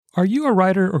Are you a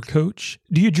writer or coach?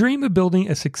 Do you dream of building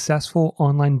a successful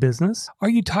online business? Are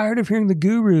you tired of hearing the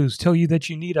gurus tell you that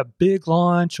you need a big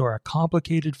launch or a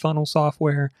complicated funnel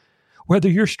software? Whether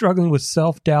you're struggling with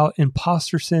self-doubt,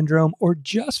 imposter syndrome, or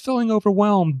just feeling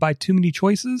overwhelmed by too many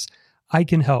choices, I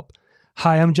can help.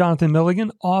 Hi, I'm Jonathan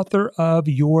Milligan, author of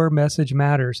Your Message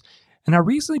Matters. And I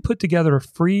recently put together a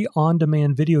free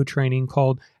on-demand video training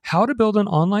called How to Build an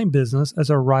Online Business as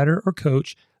a Writer or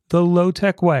Coach the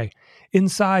Low-Tech Way.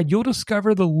 Inside, you'll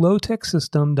discover the low-tech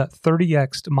system that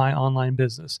 30x'd my online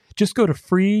business. Just go to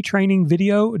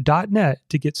freetrainingvideo.net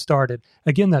to get started.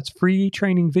 Again, that's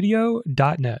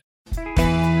freetrainingvideo.net.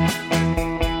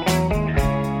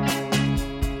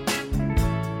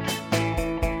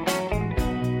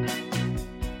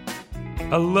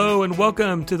 Hello and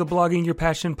welcome to the Blogging Your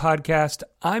Passion podcast.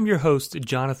 I'm your host,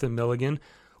 Jonathan Milligan,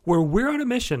 where we're on a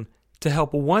mission to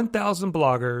help 1,000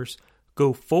 bloggers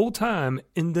go full-time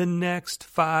in the next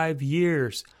 5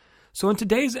 years. So in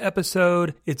today's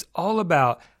episode, it's all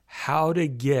about how to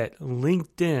get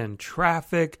LinkedIn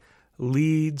traffic,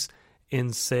 leads,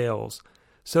 and sales.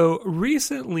 So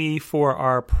recently for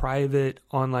our private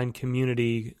online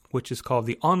community, which is called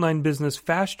the Online Business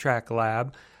Fast Track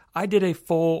Lab, I did a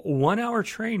full 1-hour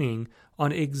training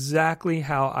on exactly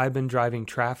how I've been driving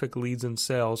traffic, leads, and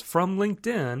sales from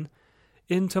LinkedIn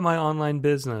into my online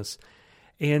business.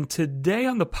 And today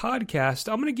on the podcast,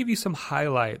 I'm going to give you some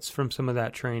highlights from some of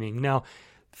that training. Now,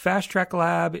 Fast Track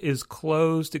Lab is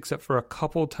closed except for a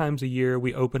couple times a year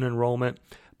we open enrollment.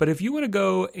 But if you want to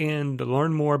go and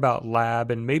learn more about Lab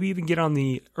and maybe even get on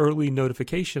the early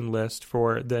notification list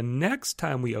for the next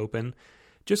time we open,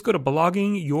 just go to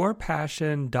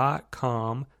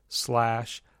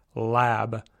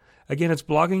bloggingyourpassion.com/lab. Again, it's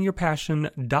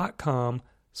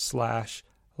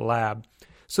bloggingyourpassion.com/lab.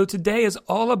 So today is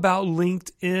all about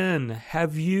LinkedIn.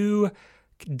 Have you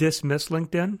dismissed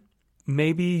LinkedIn?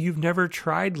 Maybe you've never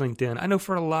tried LinkedIn. I know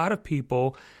for a lot of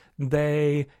people,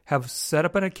 they have set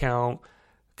up an account,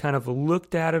 kind of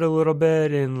looked at it a little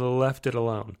bit and left it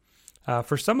alone.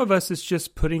 For some of us, it's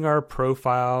just putting our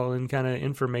profile and kind of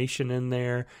information in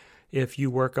there. If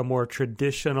you work a more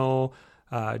traditional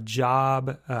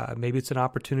job, maybe it's an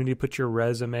opportunity to put your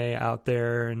resume out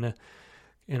there in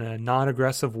a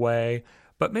non-aggressive way.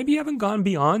 But maybe you haven't gone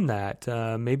beyond that.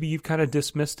 Maybe you've kind of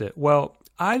dismissed it. Well,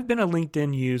 I've been a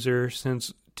LinkedIn user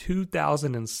since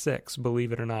 2006,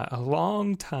 believe it or not, a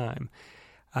long time.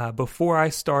 Before I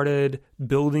started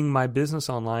building my business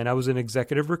online, I was an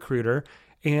executive recruiter,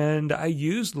 and I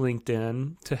used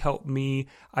LinkedIn to help me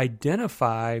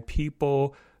identify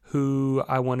people who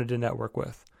I wanted to network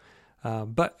with.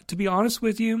 But to be honest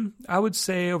with you, I would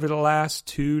say over the last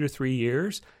 2 to 3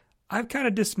 years, I've kind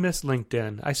of dismissed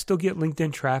LinkedIn. I still get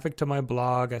LinkedIn traffic to my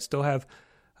blog. I still have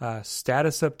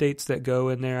status updates that go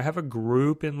in there. I have a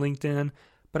group in LinkedIn,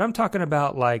 but I'm talking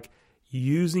about like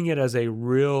using it as a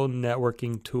real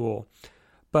networking tool.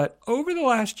 But over the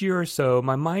last year or so,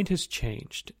 my mind has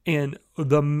changed. And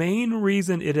the main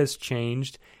reason it has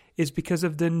changed is because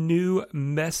of the new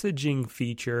messaging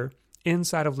feature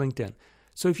inside of LinkedIn.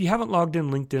 So if you haven't logged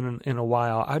in LinkedIn in a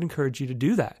while, I'd encourage you to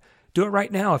do that. Do it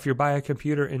right now if you're by a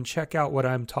computer and check out what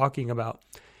I'm talking about.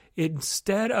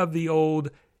 Instead of the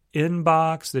old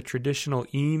inbox, the traditional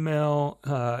email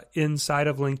inside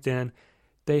of LinkedIn,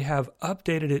 they have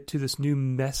updated it to this new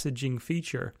messaging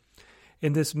feature.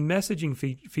 And this messaging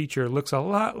feature looks a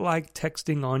lot like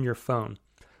texting on your phone,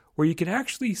 where you can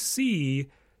actually see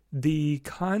the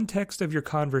context of your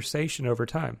conversation over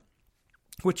time,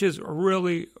 which is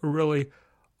really, really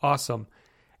awesome.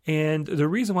 And the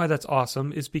reason why that's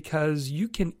awesome is because you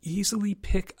can easily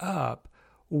pick up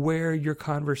where your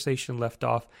conversation left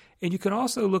off. And you can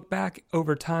also look back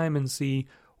over time and see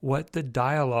what the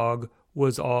dialogue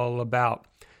was all about.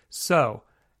 So,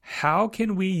 how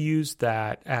can we use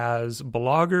that as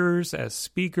bloggers, as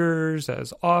speakers,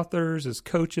 as authors, as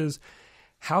coaches?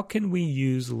 How can we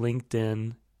use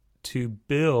LinkedIn to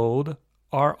build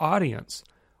our audience?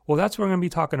 Well, that's what we're going to be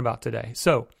talking about today.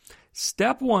 So,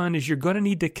 step one is you're going to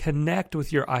need to connect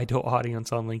with your ideal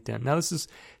audience on LinkedIn. Now, this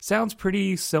sounds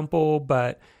pretty simple,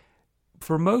 but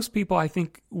for most people, I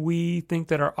think we think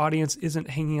that our audience isn't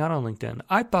hanging out on LinkedIn.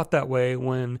 I thought that way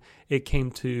when it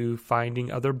came to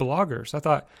finding other bloggers. I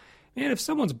thought, man, if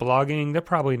someone's blogging, they're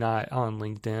probably not on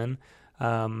LinkedIn.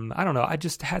 I don't know. I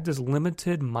just had this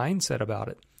limited mindset about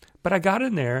it. But I got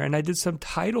in there and I did some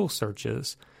title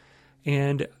searches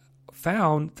and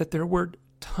found that there were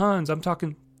tons, I'm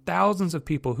talking thousands of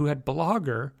people who had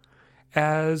blogger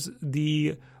as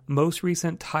the most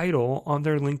recent title on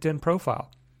their LinkedIn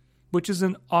profile, which is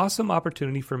an awesome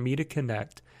opportunity for me to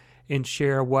connect and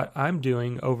share what I'm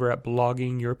doing over at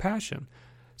Blogging Your Passion.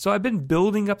 So I've been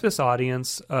building up this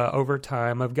audience over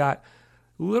time. I've got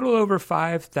a little over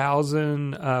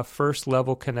 5,000 first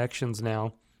level connections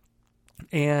now.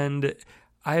 And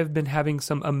I have been having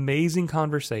some amazing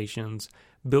conversations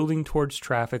building towards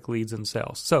traffic, leads, and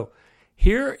sales. So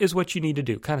here is what you need to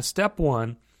do. Kind of step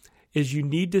one is you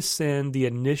need to send the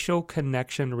initial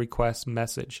connection request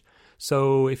message.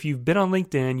 So if you've been on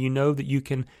LinkedIn, you know that you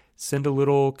can send a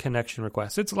little connection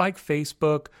request. It's like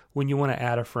Facebook when you want to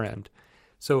add a friend.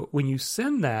 So when you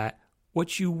send that,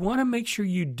 what you want to make sure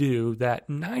you do that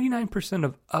 99%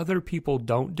 of other people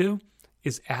don't do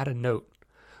is add a note.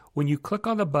 When you click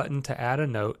on the button to add a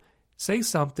note, say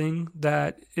something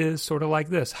that is sort of like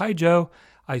this. Hi, Joe.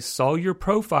 I saw your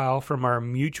profile from our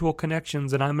mutual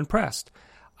connections and I'm impressed.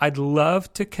 I'd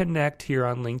love to connect here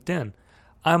on LinkedIn.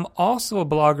 I'm also a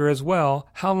blogger as well.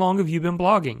 How long have you been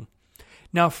blogging?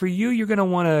 Now, for you, you're going to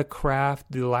want to craft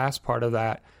the last part of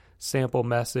that sample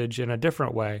message in a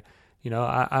different way.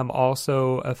 I'm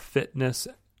also a fitness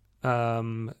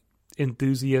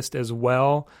enthusiast as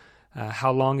well.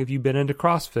 How long have you been into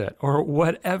CrossFit? Or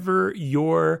whatever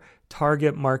your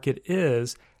target market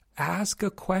is, ask a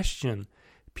question.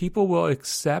 People will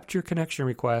accept your connection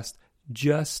request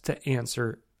just to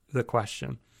answer the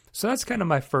question. So that's kind of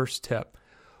my first tip.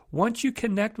 Once you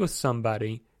connect with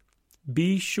somebody,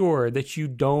 be sure that you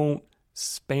don't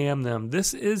spam them.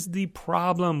 This is the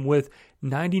problem with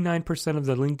 99% of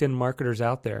the LinkedIn marketers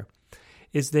out there,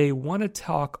 is they want to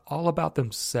talk all about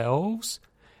themselves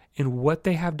and what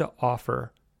they have to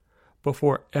offer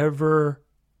before ever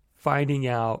finding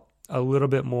out a little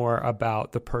bit more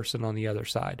about the person on the other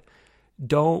side.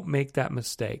 Don't make that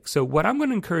mistake. So what I'm going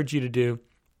to encourage you to do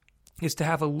is to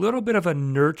have a little bit of a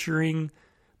nurturing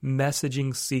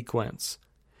messaging sequence.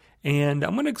 And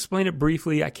I'm going to explain it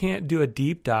briefly. I can't do a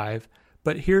deep dive,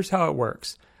 but here's how it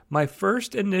works. My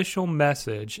first initial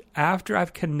message after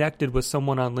I've connected with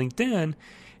someone on LinkedIn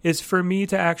is for me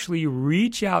to actually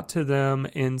reach out to them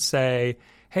and say,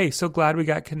 hey, so glad we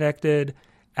got connected,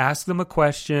 ask them a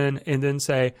question, and then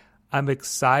say, I'm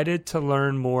excited to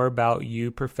learn more about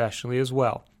you professionally as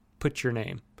well. Put your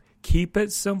name. Keep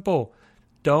it simple.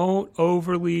 Don't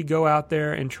overly go out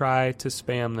there and try to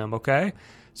spam them, okay?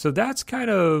 So that's kind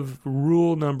of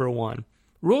rule number one.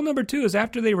 Rule number two is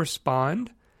after they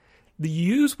respond,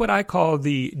 use what I call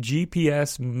the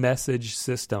GPS message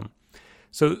system.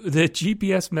 So the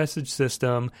GPS message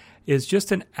system is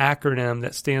just an acronym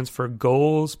that stands for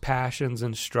goals, passions,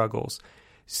 and struggles.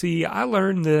 See, I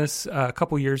learned this a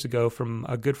couple years ago from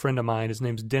a good friend of mine. His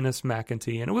name's Dennis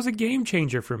McEntee, and it was a game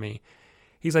changer for me.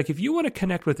 He's like, if you want to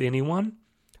connect with anyone,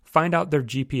 find out their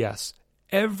GPS.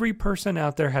 Every person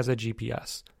out there has a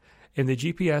GPS, and the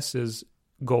GPS is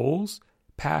goals,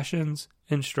 passions,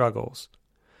 and struggles.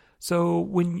 So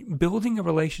when building a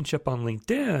relationship on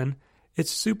LinkedIn,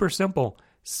 it's super simple.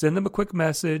 Send them a quick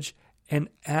message and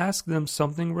ask them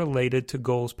something related to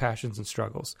goals, passions, and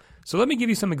struggles. So let me give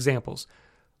you some examples.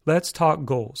 Let's talk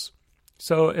goals.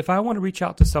 So if I want to reach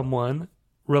out to someone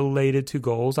related to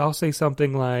goals, I'll say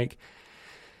something like,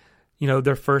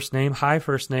 their first name, hi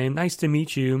first name, nice to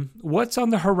meet you. What's on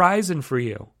the horizon for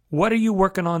you? What are you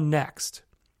working on next?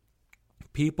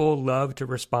 People love to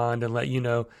respond and let you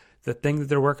know the thing that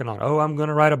they're working on. Oh, I'm going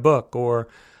to write a book, or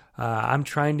I'm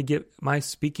trying to get my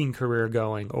speaking career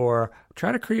going, or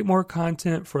try to create more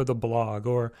content for the blog,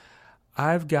 or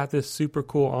I've got this super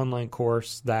cool online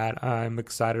course that I'm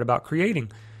excited about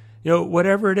creating.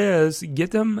 Whatever it is, get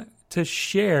them to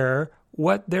share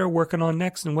what they're working on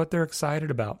next and what they're excited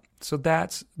about. So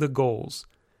that's the goals.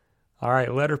 All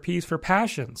right, letter P is for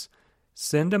passions.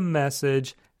 Send a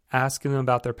message asking them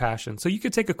about their passion. So you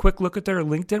could take a quick look at their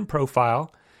LinkedIn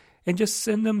profile and just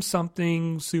send them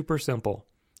something super simple.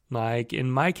 Like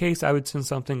in my case, I would send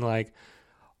something like,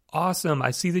 awesome, I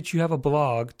see that you have a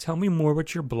blog. Tell me more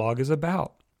what your blog is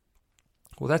about.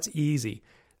 Well, that's easy.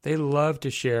 They love to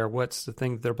share what's the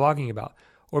thing that they're blogging about.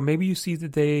 Or maybe you see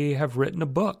that they have written a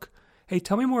book. Hey,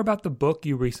 tell me more about the book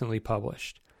you recently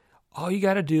published. All you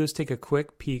got to do is take a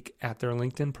quick peek at their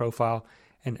LinkedIn profile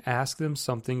and ask them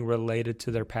something related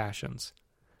to their passions.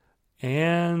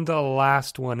 And the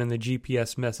last one in the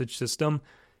GPS message system,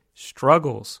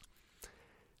 struggles.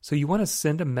 So you want to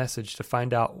send a message to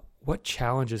find out what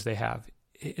challenges they have.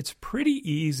 It's pretty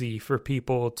easy for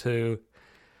people to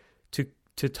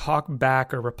talk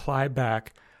back or reply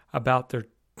back about their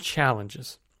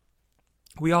challenges.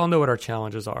 We all know what our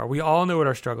challenges are. We all know what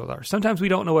our struggles are. Sometimes we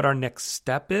don't know what our next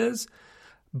step is,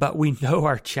 but we know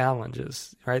our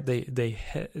challenges, right? They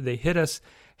hit us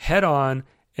head on,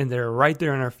 and they're right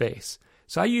there in our face.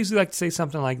 So I usually like to say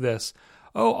something like this.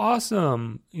 Oh,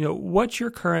 awesome. What's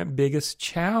your current biggest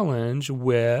challenge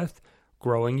with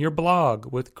growing your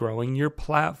blog, with growing your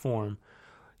platform.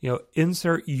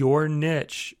 Insert your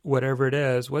niche, whatever it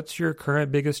is. What's your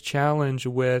current biggest challenge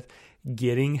with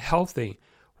getting healthy?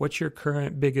 What's your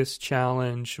current biggest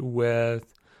challenge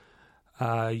with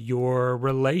your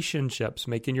relationships,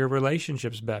 making your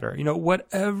relationships better?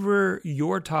 Whatever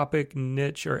your topic,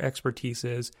 niche, or expertise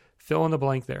is, fill in the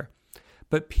blank there.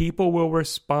 But people will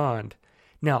respond.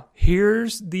 Now,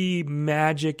 here's the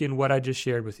magic in what I just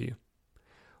shared with you.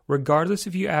 Regardless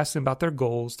if you ask them about their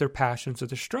goals, their passions, or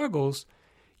their struggles,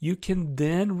 you can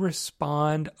then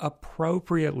respond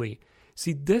appropriately.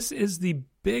 See, this is the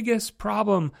biggest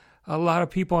problem a lot of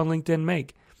people on LinkedIn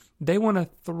make. They want to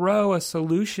throw a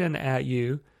solution at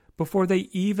you before they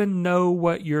even know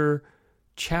what your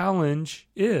challenge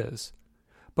is.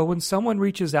 But when someone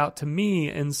reaches out to me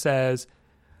and says,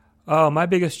 "Oh, my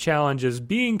biggest challenge is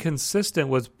being consistent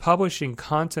with publishing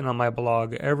content on my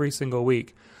blog every single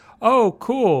week." "Oh,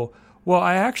 cool. Well,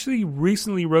 I actually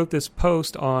recently wrote this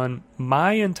post on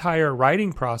my entire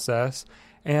writing process,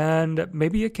 and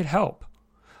maybe it could help."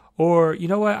 Or, "You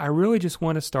know what? I really just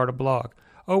want to start a blog.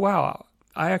 Oh, wow.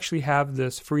 I actually have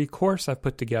this free course I've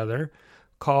put together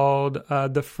called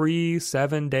the free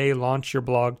 7-day Launch Your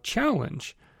Blog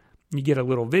Challenge. You get a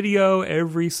little video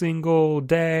every single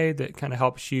day that kind of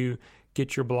helps you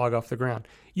get your blog off the ground."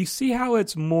 You see how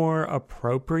it's more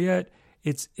appropriate?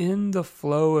 It's in the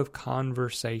flow of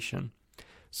conversation.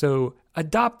 So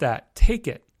adopt that. Take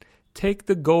it. Take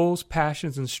the goals,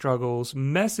 passions, and struggles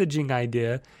messaging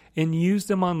idea and use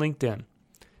them on LinkedIn.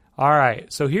 All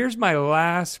right, so here's my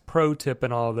last pro tip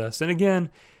in all of this. And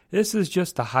again, this is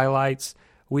just the highlights.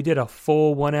 We did a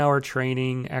full 1-hour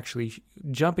training, actually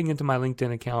jumping into my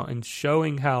LinkedIn account and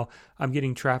showing how I'm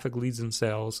getting traffic, leads, and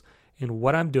sales, and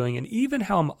what I'm doing, and even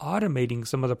how I'm automating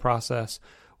some of the process,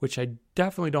 which I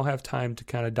definitely don't have time to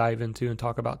kind of dive into and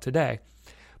talk about today.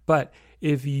 But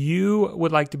if you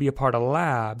would like to be a part of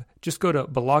Lab, just go to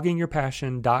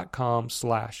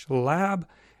bloggingyourpassion.com/lab,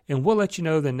 and we'll let you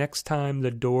know the next time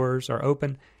the doors are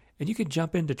open, and you can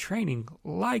jump into training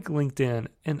like LinkedIn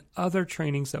and other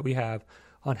trainings that we have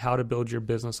on how to build your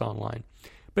business online.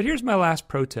 But here's my last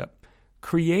pro tip.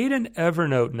 Create an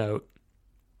Evernote note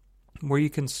where you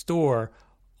can store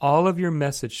all of your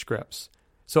message scripts.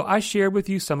 So I shared with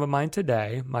you some of mine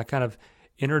today, my kind of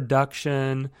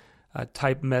introduction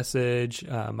type message,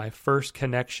 my first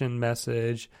connection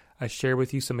message. I share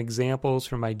with you some examples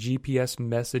from my GPS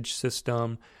message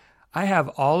system. I have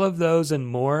all of those and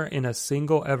more in a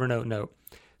single Evernote note.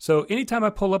 So anytime I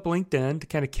pull up LinkedIn to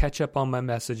kind of catch up on my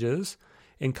messages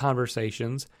and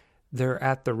conversations, they're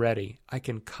at the ready. I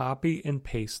can copy and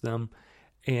paste them,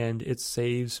 and it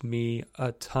saves me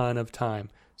a ton of time.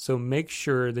 So make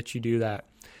sure that you do that.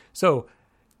 So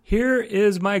here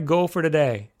is my goal for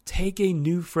today. Take a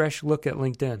new, fresh look at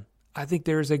LinkedIn. I think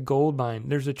there is a gold mine.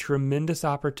 There's a tremendous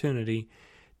opportunity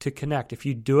to connect. If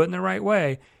you do it in the right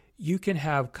way, you can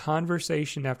have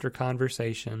conversation after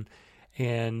conversation,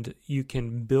 and you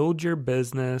can build your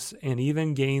business and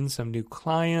even gain some new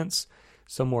clients,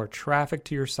 some more traffic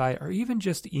to your site, or even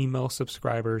just email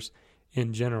subscribers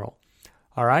in general.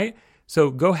 All right? So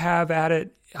go have at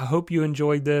it. I hope you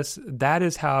enjoyed this. That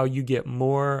is how you get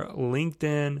more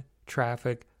LinkedIn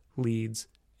traffic, leads,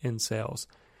 and sales.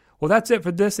 Well, that's it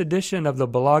for this edition of the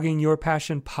Blogging Your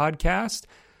Passion podcast.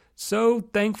 So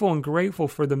thankful and grateful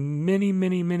for the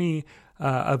many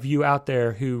of you out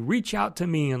there who reach out to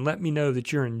me and let me know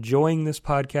that you're enjoying this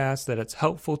podcast, that it's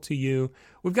helpful to you.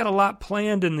 We've got a lot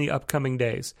planned in the upcoming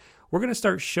days. We're going to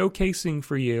start showcasing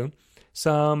for you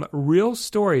some real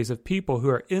stories of people who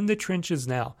are in the trenches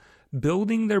now,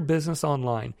 building their business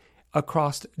online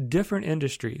across different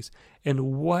industries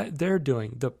and what they're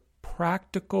doing, the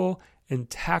practical and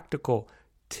tactical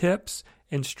tips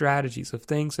and strategies of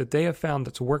things that they have found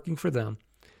that's working for them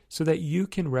so that you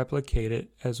can replicate it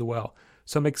as well.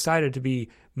 So I'm excited to be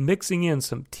mixing in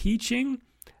some teaching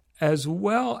as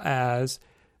well as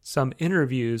some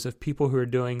interviews of people who are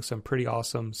doing some pretty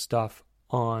awesome stuff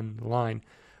online.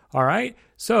 All right.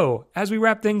 So as we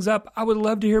wrap things up, I would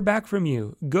love to hear back from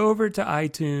you. Go over to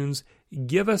iTunes,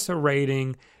 give us a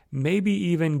rating, maybe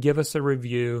even give us a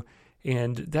review.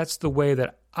 And that's the way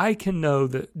that I can know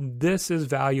that this is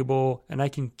valuable and I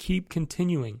can keep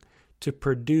continuing to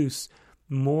produce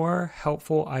more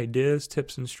helpful ideas,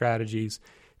 tips, and strategies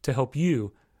to help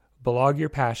you blog your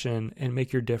passion and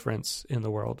make your difference in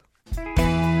the world.